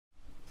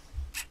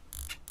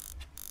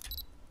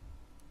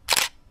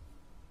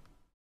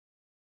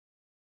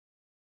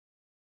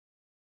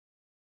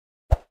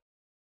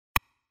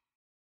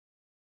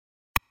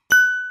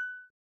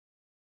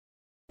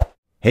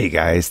Hey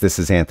guys, this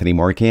is Anthony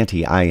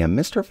Morganti. I am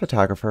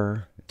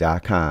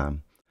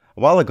MrPhotographer.com. A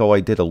while ago I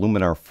did a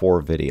Luminar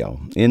 4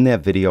 video. In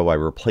that video I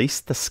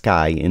replaced the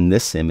sky in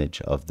this image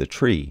of the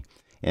tree.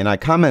 And I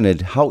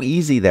commented how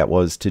easy that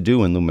was to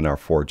do in Luminar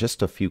 4.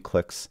 Just a few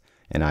clicks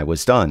and I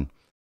was done.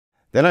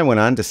 Then I went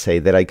on to say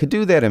that I could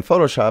do that in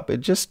Photoshop. It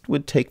just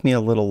would take me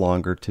a little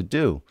longer to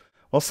do.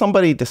 Well,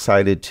 somebody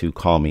decided to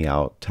call me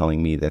out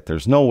telling me that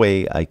there's no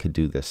way I could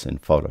do this in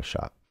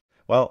Photoshop.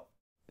 Well,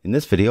 in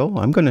this video,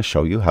 I'm going to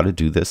show you how to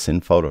do this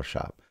in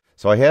Photoshop.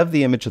 So I have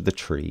the image of the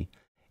tree,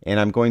 and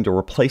I'm going to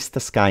replace the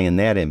sky in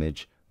that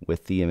image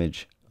with the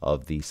image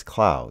of these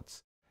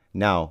clouds.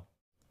 Now,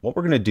 what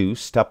we're going to do,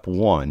 step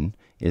one,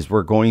 is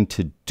we're going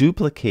to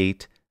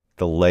duplicate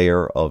the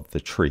layer of the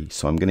tree.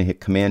 So I'm going to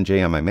hit Command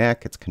J on my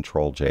Mac. It's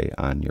Control J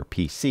on your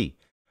PC.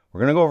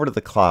 We're going to go over to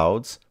the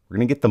clouds. We're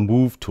going to get the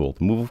Move tool.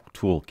 The Move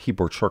tool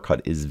keyboard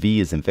shortcut is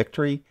V as in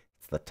victory.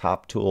 It's the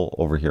top tool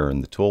over here in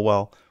the tool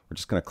well. We're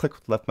just going to click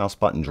with the left mouse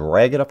button,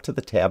 drag it up to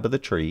the tab of the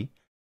tree,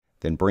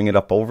 then bring it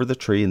up over the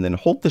tree, and then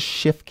hold the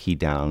Shift key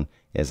down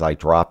as I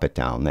drop it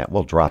down. That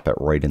will drop it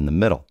right in the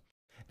middle.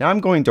 Now I'm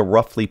going to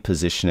roughly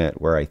position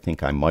it where I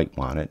think I might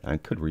want it. I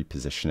could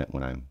reposition it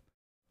when I'm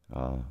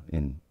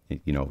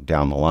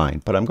down the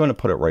line, but I'm going to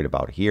put it right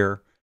about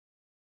here.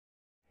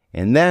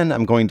 And then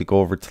I'm going to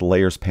go over to the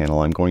Layers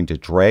panel. I'm going to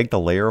drag the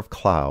layer of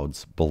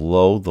clouds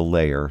below the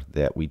layer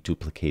that we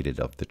duplicated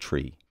of the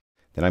tree.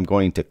 Then I'm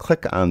going to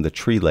click on the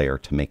tree layer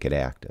to make it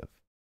active.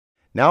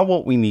 Now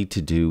what we need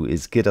to do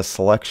is get a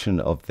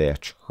selection of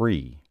that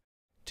tree.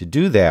 To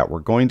do that, we're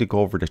going to go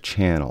over to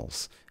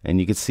channels. And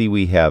you can see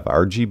we have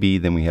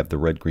RGB, then we have the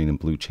red, green, and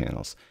blue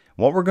channels.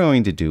 What we're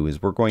going to do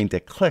is we're going to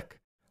click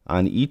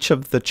on each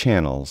of the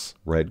channels,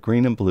 red,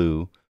 green, and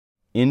blue,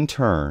 in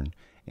turn,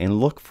 and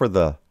look for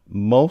the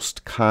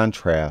most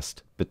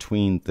contrast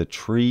between the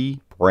tree,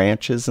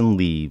 branches, and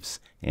leaves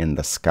and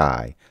the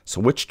sky.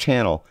 So which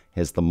channel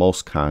has the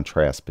most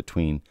contrast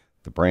between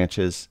the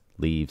branches,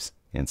 leaves,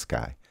 and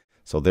sky?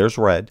 So there's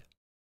red,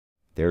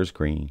 there's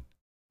green,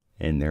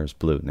 and there's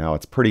blue. Now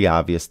it's pretty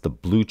obvious the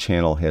blue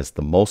channel has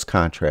the most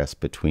contrast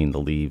between the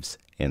leaves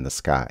and the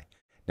sky.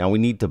 Now we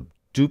need to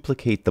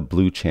duplicate the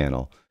blue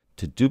channel.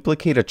 To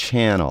duplicate a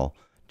channel,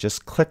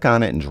 just click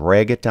on it and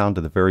drag it down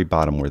to the very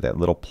bottom where that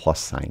little plus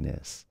sign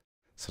is.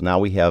 So now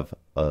we have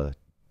a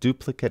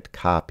duplicate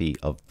copy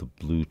of the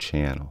blue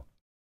channel.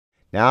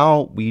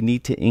 Now we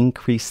need to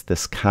increase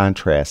this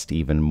contrast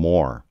even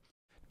more.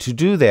 To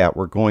do that,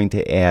 we're going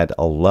to add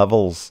a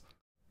levels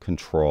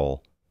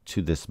control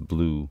to this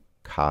blue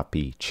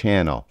copy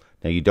channel.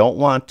 Now you don't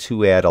want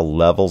to add a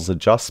levels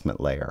adjustment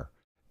layer.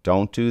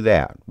 Don't do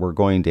that. We're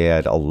going to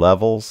add a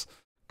levels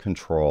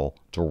control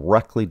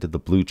directly to the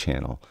blue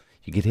channel.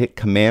 You could hit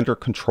Command or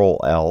Control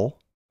L,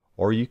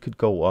 or you could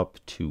go up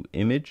to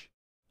Image,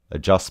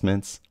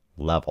 Adjustments,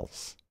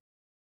 Levels.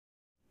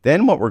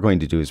 Then what we're going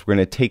to do is we're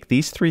going to take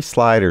these three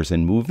sliders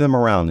and move them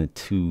around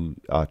to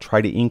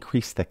try to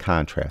increase the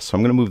contrast. So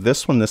I'm going to move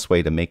this one this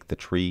way to make the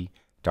tree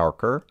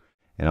darker,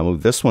 and I'll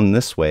move this one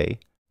this way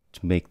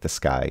to make the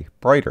sky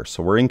brighter.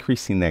 So we're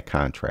increasing that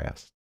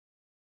contrast.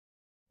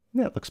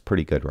 And that looks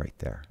pretty good right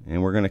there.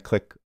 And we're going to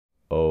click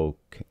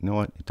OK. You know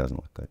what? It doesn't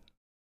look good.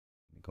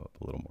 Let me go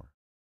up a little more.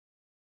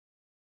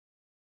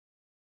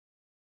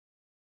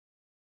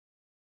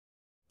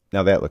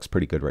 Now that looks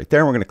pretty good right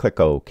there. We're going to click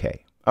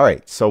OK. All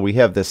right, so we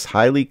have this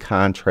highly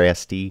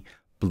contrasty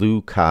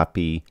blue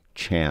copy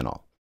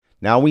channel.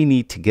 Now we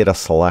need to get a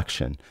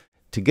selection.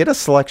 To get a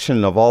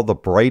selection of all the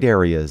bright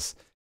areas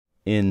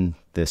in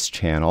this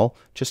channel,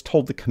 just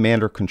hold the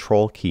Command or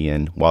Control key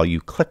in while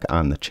you click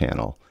on the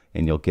channel,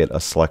 and you'll get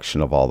a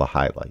selection of all the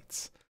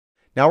highlights.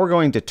 Now we're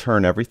going to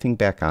turn everything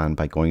back on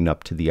by going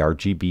up to the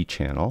RGB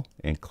channel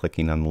and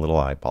clicking on the little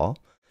eyeball.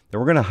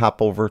 Then we're going to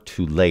hop over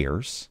to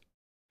Layers.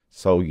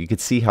 So you can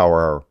see how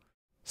our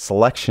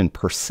selection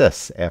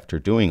persists after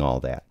doing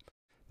all that.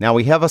 Now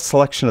we have a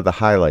selection of the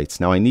highlights.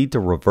 Now I need to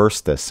reverse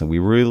this, and we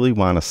really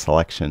want a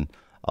selection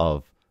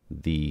of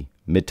the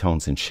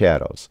midtones and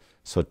shadows.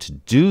 So to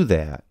do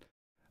that,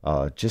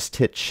 just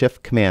hit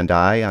Shift Command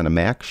I on a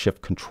Mac,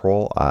 Shift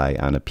Control I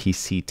on a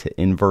PC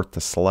to invert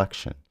the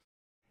selection.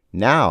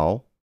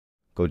 Now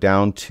go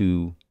down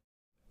to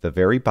the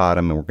very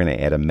bottom, and we're going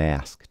to add a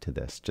mask to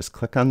this. Just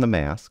click on the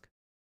mask,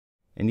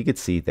 and you can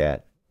see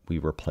that we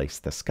replace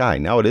the sky.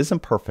 Now it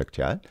isn't perfect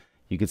yet.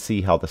 You can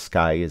see how the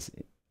sky is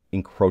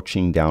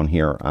encroaching down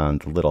here on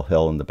the little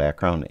hill in the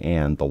background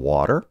and the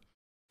water.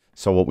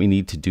 So what we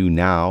need to do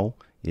now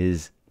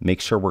is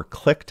make sure we're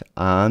clicked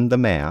on the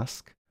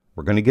mask.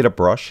 We're going to get a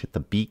brush. Hit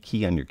the B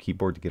key on your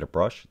keyboard to get a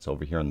brush. It's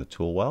over here in the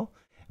tool well.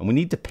 And we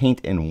need to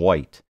paint in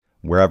white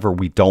wherever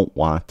we don't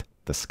want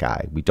the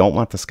sky. We don't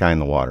want the sky in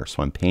the water.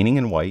 So I'm painting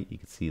in white. You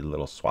can see the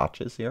little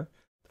swatches here.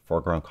 The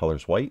foreground color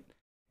is white.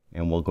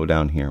 And we'll go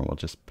down here and we'll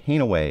just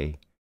paint away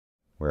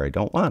where I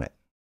don't want it.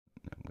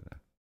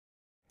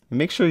 And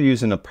make sure you're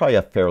using probably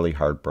a fairly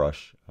hard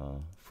brush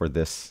for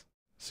this,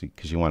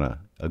 because you want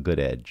a good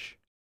edge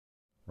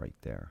right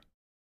there.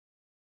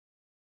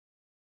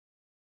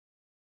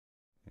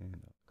 And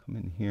I'll come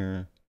in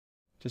here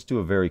Just do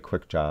a very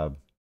quick job.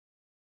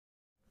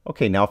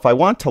 Okay, now if I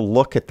want to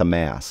look at the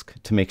mask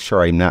to make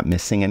sure I'm not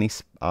missing any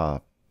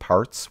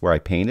parts where I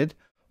painted,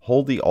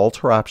 hold the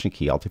Alt or Option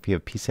key, Alt if you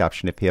have PC,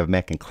 Option if you have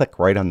Mac, and click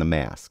right on the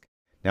mask.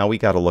 Now we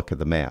got to look at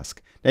the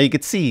mask. Now you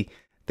can see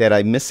that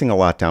I'm missing a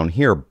lot down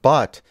here,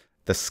 but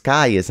the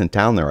sky isn't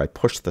down there. I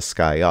pushed the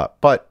sky up.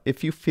 But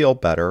if you feel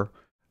better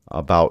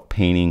about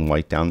painting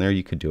white down there,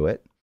 you could do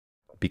it.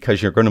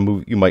 Because you're going to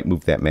move, you might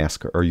move that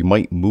mask, or you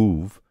might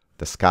move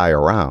the sky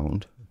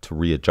around to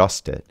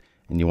readjust it.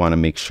 And you want to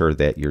make sure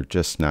that you're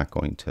just not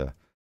going to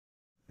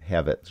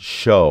have it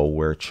show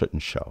where it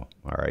shouldn't show.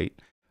 All right.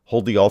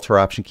 Hold the Alt or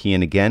Option key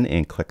in again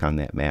and click on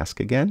that mask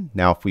again.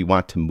 Now if we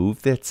want to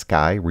move that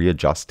sky,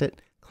 readjust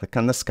it, click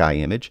on the sky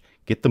image,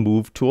 get the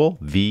Move tool.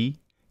 V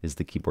is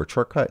the keyboard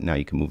shortcut. Now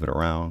you can move it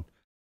around.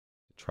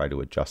 Try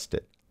to adjust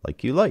it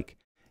like you like.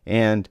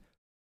 And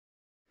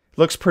it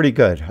looks pretty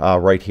good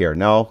right here.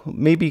 Now,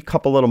 maybe a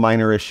couple little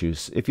minor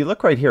issues. If you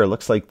look right here, it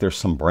looks like there's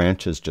some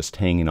branches just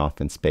hanging off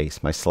in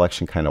space. My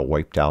selection kind of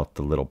wiped out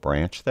the little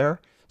branch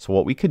there. So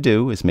what we could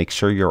do is make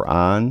sure you're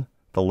on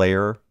the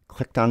layer,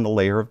 clicked on the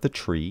layer of the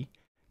tree,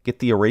 get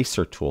the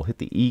eraser tool, hit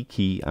the E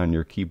key on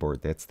your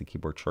keyboard. That's the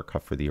keyboard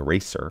shortcut for the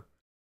eraser.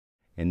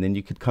 And then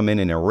you could come in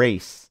and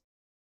erase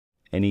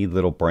any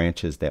little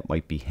branches that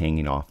might be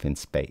hanging off in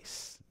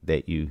space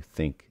that you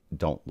think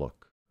don't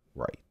look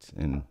right.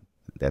 And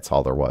that's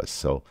all there was.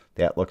 So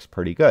that looks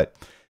pretty good.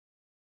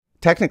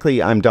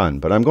 Technically, I'm done,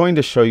 but I'm going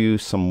to show you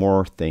some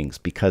more things,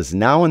 because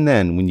now and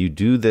then when you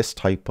do this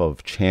type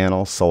of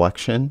channel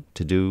selection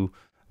to do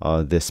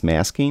this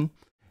masking,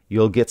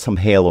 you'll get some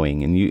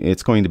haloing, and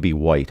it's going to be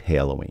white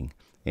haloing.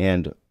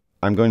 And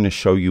I'm going to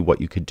show you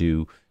what you could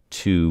do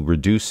to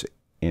reduce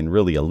and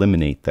really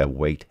eliminate that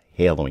white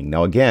haloing.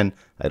 Now again,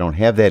 I don't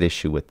have that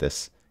issue with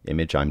this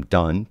image. I'm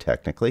done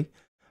technically.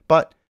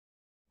 But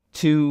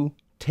to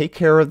take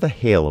care of the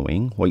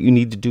haloing, what you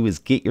need to do is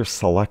get your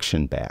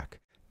selection back.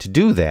 To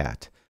do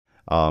that,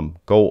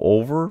 go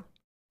over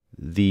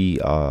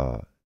the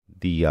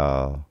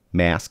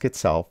mask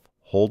itself,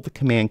 hold the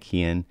Command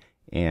key in,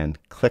 and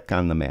click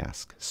on the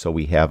mask. So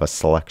we have a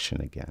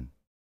selection again.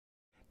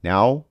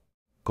 Now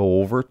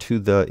go over to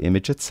the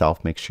image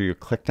itself, make sure you're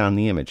clicked on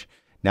the image.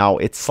 Now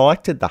it's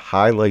selected the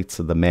highlights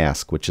of the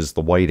mask, which is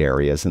the white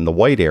areas, and the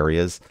white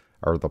areas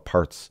are the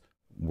parts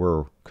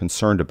we're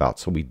concerned about.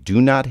 So we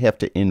do not have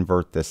to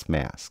invert this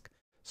mask.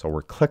 So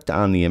we're clicked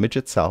on the image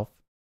itself,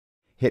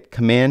 hit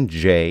Command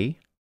J.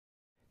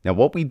 Now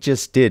what we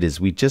just did is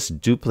we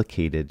just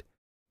duplicated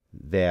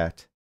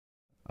that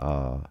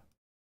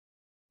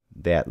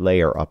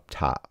layer up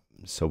top.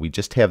 So we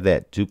just have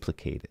that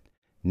duplicated.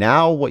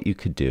 Now what you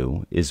could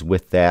do is,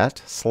 with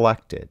that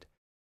selected,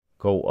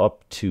 go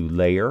up to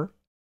Layer,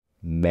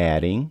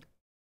 Matting,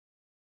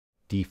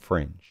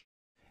 Defringe.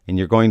 And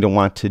you're going to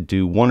want to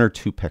do 1 or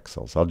 2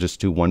 pixels. I'll just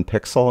do 1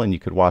 pixel, and you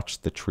could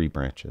watch the tree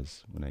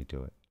branches when I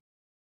do it.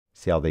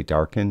 See how they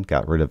darken?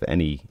 Got rid of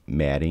any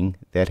matting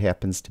that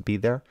happens to be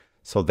there.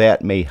 So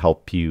that may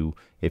help you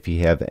if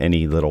you have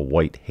any little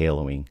white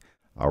haloing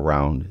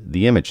around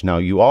the image. Now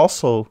you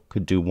also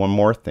could do one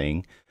more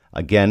thing.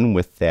 Again,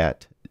 with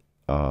that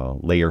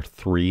layer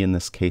 3 in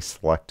this case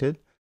selected,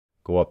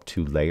 go up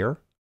to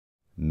Layer,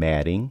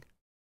 Matting,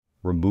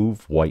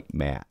 Remove White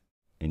Matte.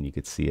 And you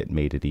could see it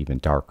made it even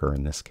darker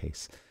in this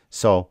case.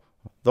 So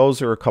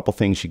those are a couple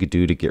things you could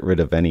do to get rid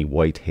of any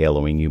white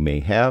haloing you may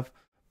have.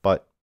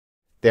 But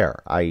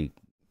there, I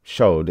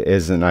showed,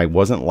 and I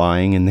wasn't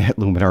lying in that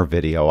Luminar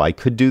video. I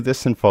could do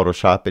this in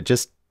Photoshop. It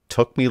just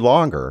took me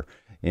longer.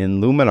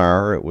 In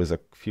Luminar, it was a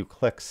few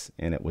clicks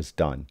and it was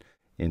done.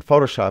 In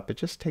Photoshop, it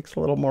just takes a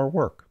little more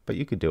work, but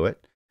you could do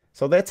it.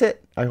 So that's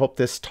it. I hope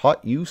this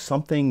taught you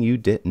something you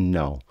didn't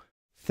know.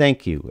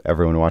 Thank you,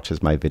 everyone who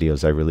watches my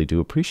videos. I really do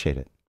appreciate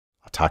it.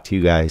 I'll talk to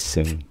you guys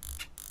soon.